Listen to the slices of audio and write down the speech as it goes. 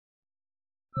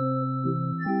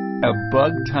A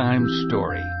Bug Time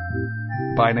Story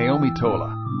by Naomi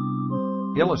Tola.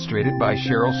 Illustrated by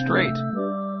Cheryl Strait.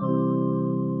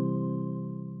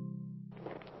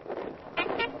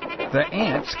 The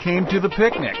ants came to the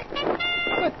picnic,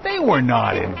 but they were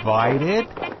not invited.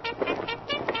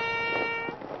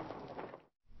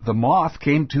 The moth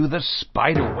came to the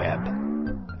spider web.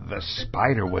 The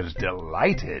spider was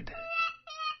delighted.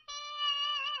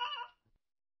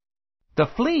 The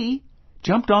flea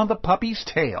jumped on the puppy's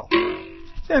tail,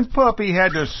 and Puppy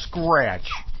had to scratch.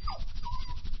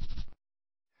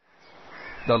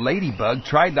 The ladybug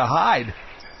tried to hide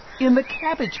in the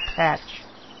cabbage patch.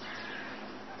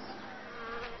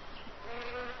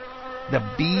 The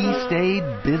bee stayed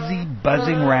busy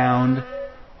buzzing round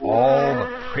all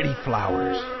the pretty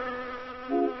flowers.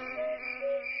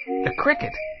 The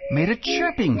cricket made a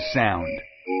chirping sound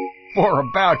for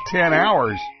about 10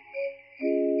 hours.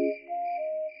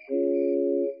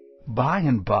 By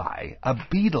and by, a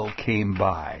beetle came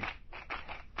by.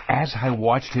 As I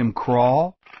watched him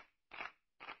crawl,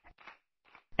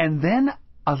 and then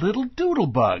a little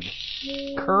doodlebug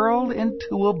curled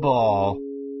into a ball.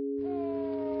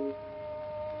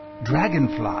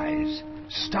 Dragonflies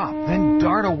stop, then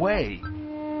dart away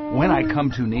when I come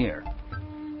too near.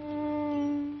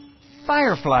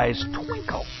 Fireflies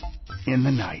twinkle in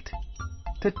the night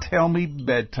to tell me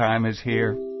bedtime is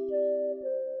here.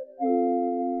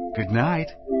 Good night.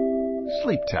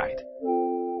 Sleep tight.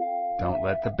 Don't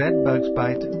let the bedbugs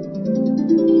bite.